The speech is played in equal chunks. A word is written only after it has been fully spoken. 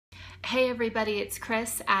Hey everybody, it's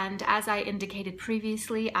Chris, and as I indicated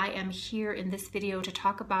previously, I am here in this video to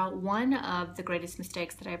talk about one of the greatest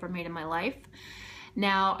mistakes that I ever made in my life.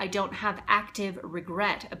 Now, I don't have active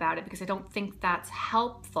regret about it because I don't think that's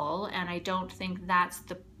helpful, and I don't think that's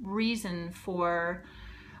the reason for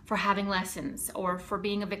having lessons or for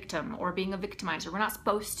being a victim or being a victimizer. We're not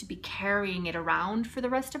supposed to be carrying it around for the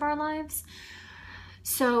rest of our lives.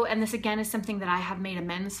 So, and this again is something that I have made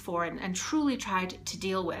amends for and truly tried to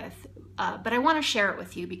deal with. But I want to share it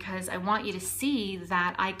with you because I want you to see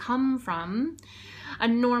that I come from a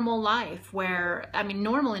normal life where, I mean,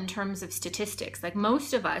 normal in terms of statistics. Like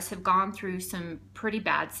most of us have gone through some pretty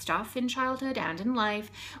bad stuff in childhood and in life.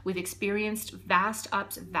 We've experienced vast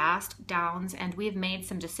ups, vast downs, and we have made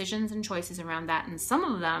some decisions and choices around that. And some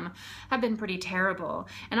of them have been pretty terrible.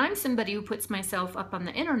 And I'm somebody who puts myself up on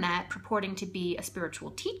the internet purporting to be a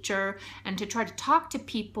spiritual teacher and to try to talk to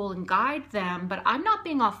people and guide them. But I'm not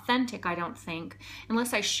being authentic, I don't think,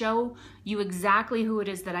 unless I show you exactly who it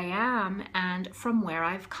is that I am and from where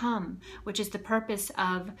I've come, which is the purpose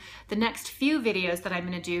of the next few videos that I'm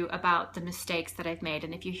going to do about the mistakes that I've made.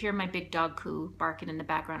 And if you hear my big dog Coo barking in the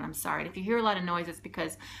background, I'm sorry. And if you hear a lot of noise, it's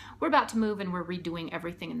because we're about to move and we're redoing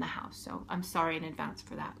everything in the house. So I'm sorry in advance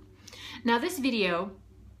for that. Now this video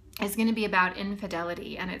is going to be about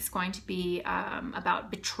infidelity, and it's going to be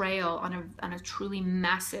about betrayal on a truly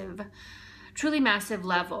massive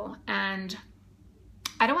level. And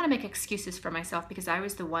I don't want to make excuses for myself because I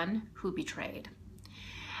was the one who betrayed.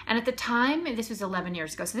 And at the time, this was 11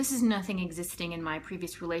 years ago, so this is nothing existing in my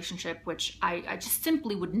previous relationship, which I just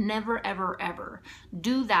simply would never, ever, ever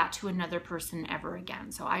do that to another person ever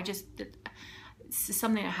again. So it's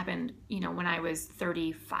something that happened, you know, when I was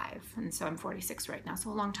 35, and so I'm 46 right now, so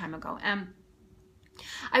a long time ago.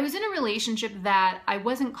 I was in a relationship that I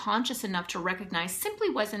wasn't conscious enough to recognize simply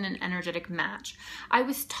wasn't an energetic match. I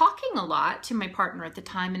was talking a lot to my partner at the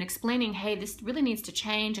time and explaining, hey, this really needs to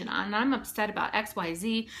change, and I'm upset about X, Y,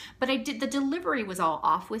 Z, but the delivery was all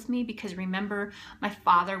off with me because remember, my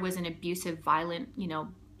father was an abusive, violent, you know,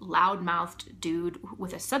 loud-mouthed dude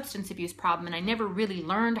with a substance abuse problem, and I never really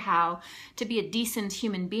learned how to be a decent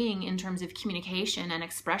human being in terms of communication and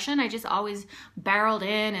expression. I just always barreled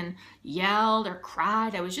in and yelled or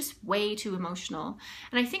cried. I was just way too emotional.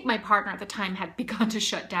 And I think my partner at the time had begun to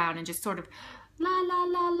shut down and just sort of la la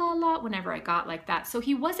la la la whenever I got like that. So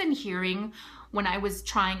he wasn't hearing when I was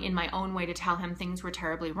trying in my own way to tell him things were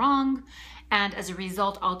terribly wrong. And as a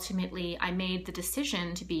result, ultimately, I made the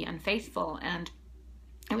decision to be unfaithful. And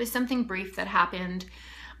it was something brief that happened,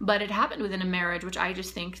 but it happened within a marriage, which I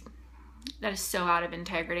just think that is so out of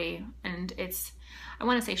integrity. And it's, I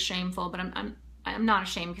want to say shameful, but I'm not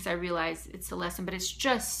ashamed because I realize it's a lesson, but it's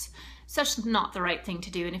just such not the right thing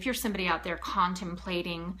to do. And if you're somebody out there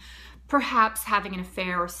contemplating perhaps having an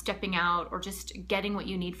affair or stepping out or just getting what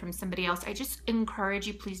you need from somebody else, I just encourage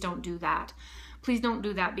you, please don't do that. Please don't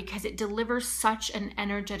do that because it delivers such an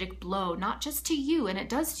energetic blow, not just to you, and it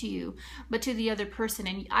does to you, but to the other person.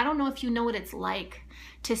 And I don't know if you know what it's like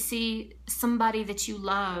to see somebody that you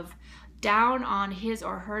love down on his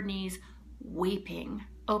or her knees, weeping,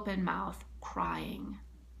 open mouth, crying.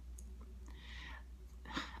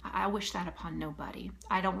 I wish that upon nobody.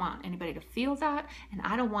 I don't want anybody to feel that, and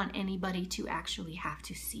I don't want anybody to actually have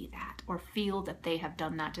to see that or feel that they have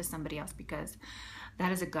done that to somebody else, because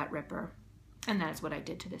that is a gut ripper. And that is what I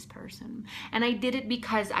did to this person. And I did it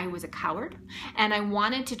because I was a coward and I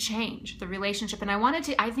wanted to change the relationship, and I wanted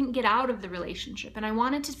to, I think, get out of the relationship, and I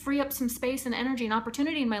wanted to free up some space and energy and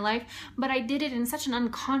opportunity in my life, but I did it in such an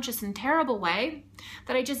unconscious and terrible way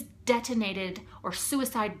that I just detonated or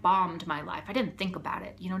suicide bombed my life. I didn't think about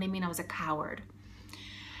it. You know what I mean? I was a coward.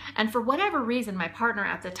 And for whatever reason, my partner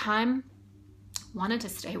at the time wanted to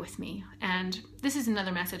stay with me. And this is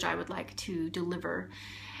another message I would like to deliver,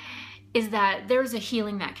 is that there's a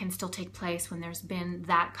healing that can still take place when there's been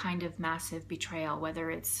that kind of massive betrayal,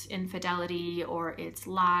 whether it's infidelity or it's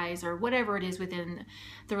lies or whatever it is within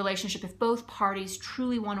the relationship. If both parties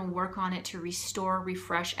truly want to work on it to restore,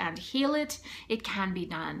 refresh, and heal it, it can be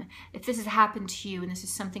done. If this has happened to you and this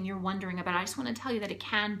is something you're wondering about, I just want to tell you that it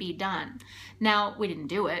can be done. Now, we didn't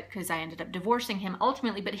do it because I ended up divorcing him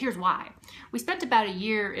ultimately, but here's why. We spent about a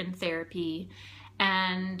year in therapy,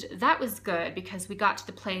 and that was good because we got to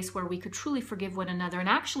the place where we could truly forgive one another and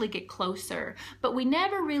actually get closer. But we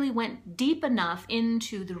never really went deep enough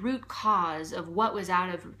into the root cause of what was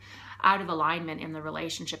out of alignment in the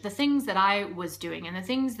relationship. The things that I was doing and the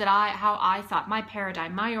things that how I thought, my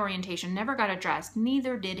paradigm, my orientation never got addressed,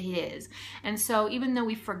 neither did his. And so even though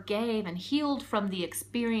we forgave and healed from the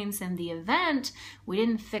experience and the event, we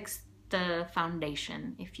didn't fix the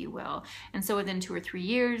foundation, if you will. And so within 2 or 3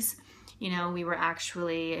 years, you know, we were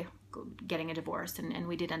actually getting a divorce, and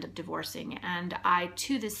we did end up divorcing. And I,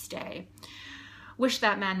 to this day, wish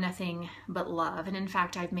that man nothing but love. And in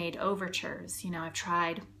fact, I've made overtures. You know, I've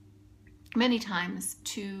tried many times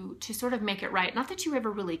to sort of make it right. Not that you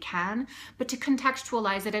ever really can, but to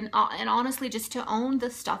contextualize it and honestly just to own the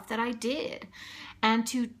stuff that I did. And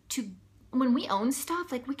to when we own stuff,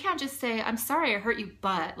 like, we can't just say, I'm sorry I hurt you,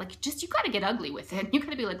 but like, just, you got to get ugly with it. You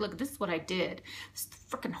got to be like, look, this is what I did. This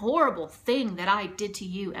freaking horrible thing that I did to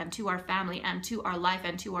you and to our family and to our life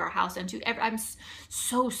and to our house and to I'm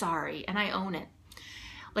so sorry, and I own it.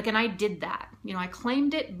 Like, and I did that, you know, I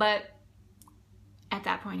claimed it, but at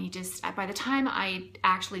that point, he just, by the time I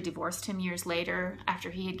actually divorced him years later, after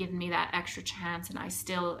he had given me that extra chance, and I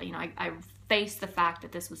still, you know, I faced the fact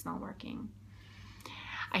that this was not working.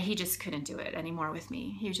 He just couldn't do it anymore with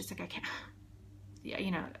me. He was just like, I can't, yeah,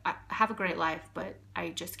 you know, I have a great life, but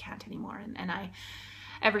I just can't anymore. And I,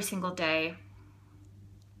 every single day,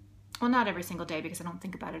 well, not every single day, because I don't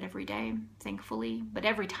think about it every day, thankfully, but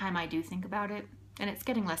every time I do think about it, and it's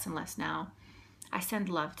getting less and less now, I send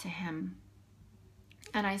love to him.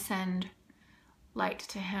 And I send light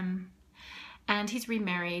to him, and he's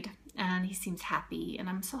remarried, and he seems happy, and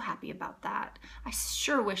I'm so happy about that. I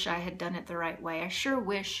sure wish I had done it the right way. I sure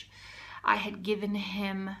wish I had given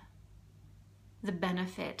him the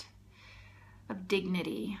benefit of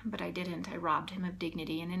dignity, but I didn't. I robbed him of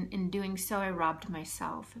dignity, and in doing so, I robbed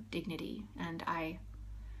myself of dignity, and I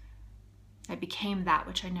became that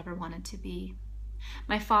which I never wanted to be.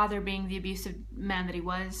 My father, being the abusive man that he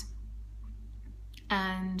was,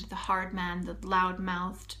 and the hard man, the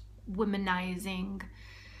loud-mouthed, womanizing,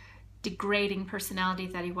 degrading personality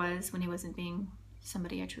that he was when he wasn't being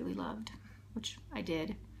somebody I truly loved, which I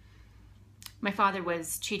did. My father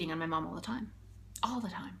was cheating on my mom all the time. All the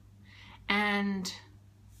time. And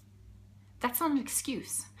that's not an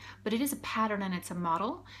excuse, but it is a pattern and it's a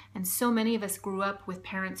model. And so many of us grew up with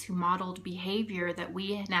parents who modeled behavior that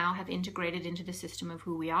we now have integrated into the system of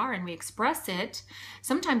who we are, and we express it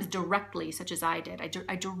sometimes directly, such as I did.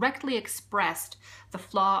 I directly expressed the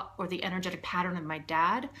flaw or the energetic pattern of my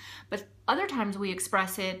dad, but other times we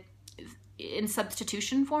express it in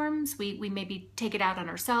substitution forms. We maybe take it out on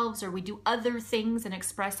ourselves, or we do other things and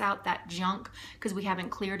express out that junk because we haven't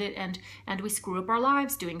cleared it, and we screw up our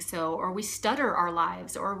lives doing so, or we stutter our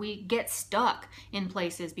lives, or we get stuck in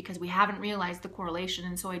places because we haven't realized the correlation.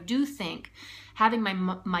 And so I do think having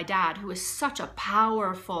my dad, who is such a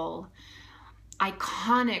powerful,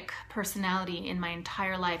 iconic personality in my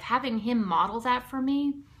entire life, having him model that for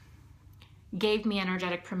me gave me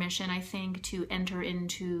energetic permission, I think, to enter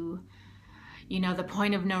into, you know, the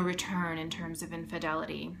point of no return in terms of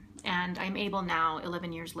infidelity. And I'm able now,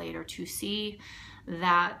 11 years later, to see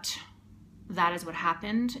that that is what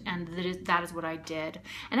happened, and that is what I did.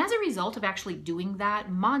 And as a result of actually doing that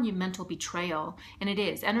monumental betrayal, and it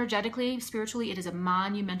is, energetically, spiritually, it is a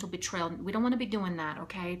monumental betrayal. We don't want to be doing that,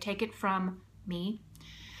 okay? Take it from me.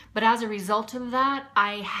 But as a result of that,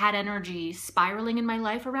 I had energy spiraling in my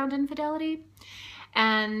life around infidelity.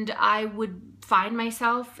 And I would find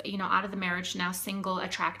myself, you know, out of the marriage, now single,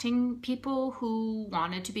 attracting people who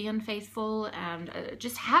wanted to be unfaithful, and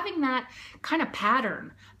just having that kind of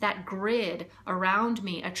pattern, that grid around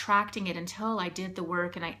me, attracting it, until I did the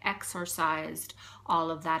work and I exorcised all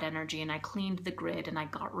of that energy, and I cleaned the grid and I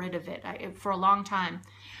got rid of it. For a long time,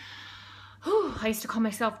 I used to call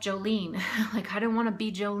myself Jolene. Like, I don't want to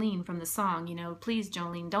be Jolene from the song, you know, please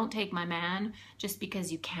Jolene, don't take my man just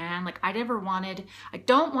because you can. Like, I don't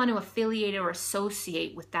want to affiliate or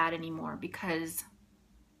associate with that anymore, because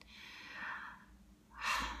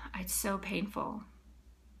it's so painful.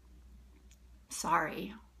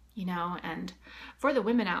 Sorry, you know. And for the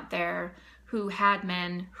women out there who had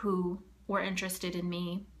men who were interested in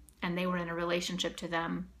me and they were in a relationship to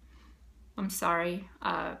them, I'm sorry.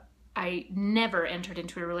 I never entered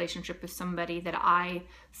into a relationship with somebody that I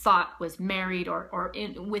thought was married or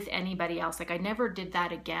with anybody else. Like, I never did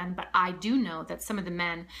that again. But I do know that some of the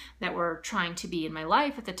men that were trying to be in my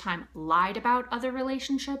life at the time lied about other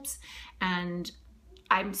relationships. And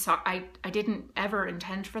I'm sorry, I didn't ever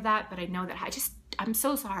intend for that, but I know that I'm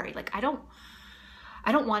so sorry. Like, I don't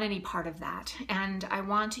want any part of that. And I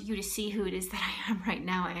want you to see who it is that I am right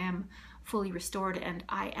now. I am fully restored, and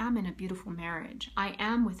I am in a beautiful marriage. I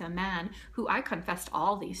am with a man who I confessed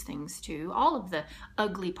all these things to, all of the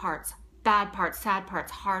ugly parts, bad parts, sad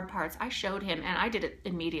parts, hard parts. I showed him, and I did it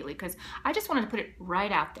immediately because I just wanted to put it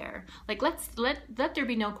right out there. Like, let there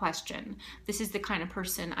be no question. This is the kind of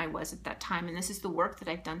person I was at that time, and this is the work that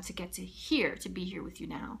I've done to get to here, to be here with you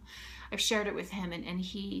now. I've shared it with him, and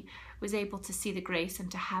he was able to see the grace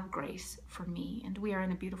and to have grace for me, and we are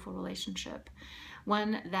in a beautiful relationship,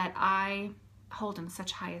 one that I hold in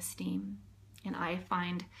such high esteem, and I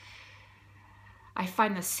find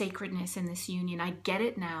the sacredness in this union. I get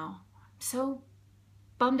it now. So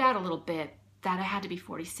bummed out a little bit that I had to be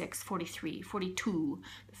 46, 43, 42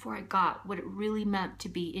 before I got what it really meant to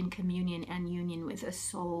be in communion and union with a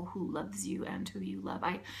soul who loves you and who you love.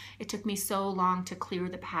 It took me so long to clear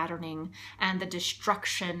the patterning and the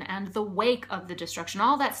destruction and the wake of the destruction.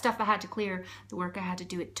 All that stuff I had to clear, the work I had to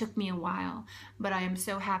do, it took me a while. But I am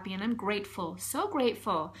so happy and I'm grateful, so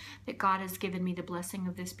grateful that God has given me the blessing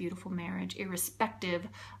of this beautiful marriage, irrespective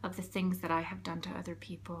of the things that I have done to other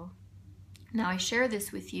people. Now, I share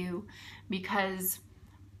this with you because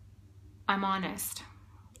I'm honest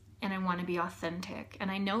and I want to be authentic.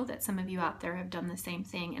 And I know that some of you out there have done the same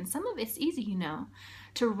thing. And some of it's easy, you know,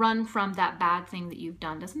 to run from that bad thing that you've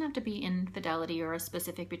done. It doesn't have to be infidelity or a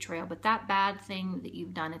specific betrayal, but that bad thing that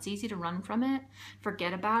you've done, it's easy to run from it,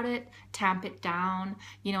 forget about it, tamp it down,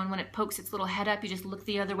 you know, and when it pokes its little head up, you just look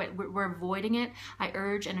the other way. We're avoiding it. I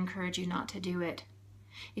urge and encourage you not to do it.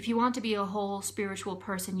 If you want to be a whole spiritual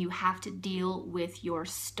person, you have to deal with your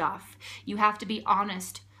stuff. You have to be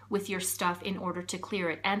honest with your stuff in order to clear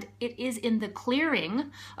it. And it is in the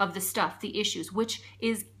clearing of the stuff, the issues, which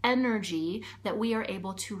is energy, that we are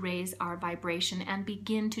able to raise our vibration and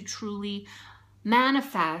begin to truly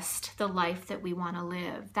manifest the life that we want to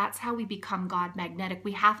live. That's how we become God magnetic.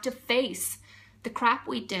 We have to face the crap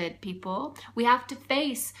we did, people. We have to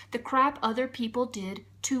face the crap other people did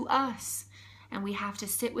to us. And we have to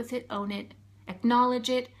sit with it, own it, acknowledge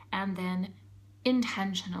it, and then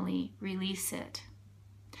intentionally release it.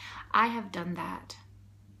 I have done that.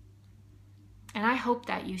 And I hope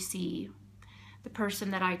that you see the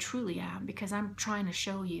person that I truly am, because I'm trying to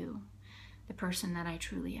show you the person that I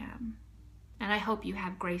truly am. And I hope you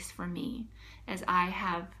have grace for me as I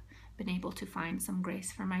have been able to find some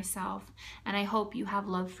grace for myself. And I hope you have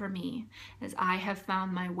love for me as I have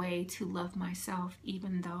found my way to love myself,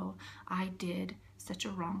 even though I did such a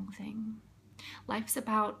wrong thing. Life's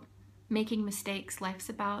about making mistakes. Life's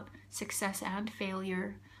about success and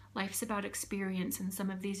failure. Life's about experience, and some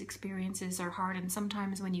of these experiences are hard. And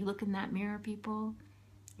sometimes when you look in that mirror, people,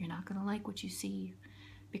 you're not going to like what you see,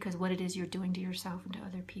 because what it is you're doing to yourself and to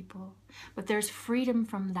other people. But there's freedom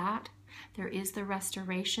from that. There is the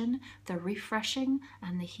restoration, the refreshing,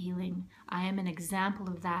 and the healing. I am an example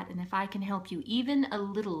of that, and if I can help you even a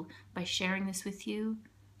little by sharing this with you,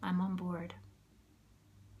 I'm on board.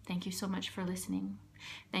 Thank you so much for listening.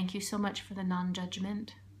 Thank you so much for the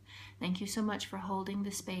non-judgment. Thank you so much for holding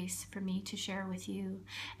the space for me to share with you.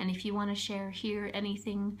 And if you want to share here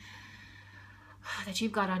anything that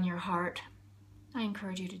you've got on your heart, I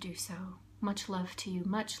encourage you to do so. Much love to you,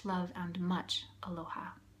 much love, and much aloha.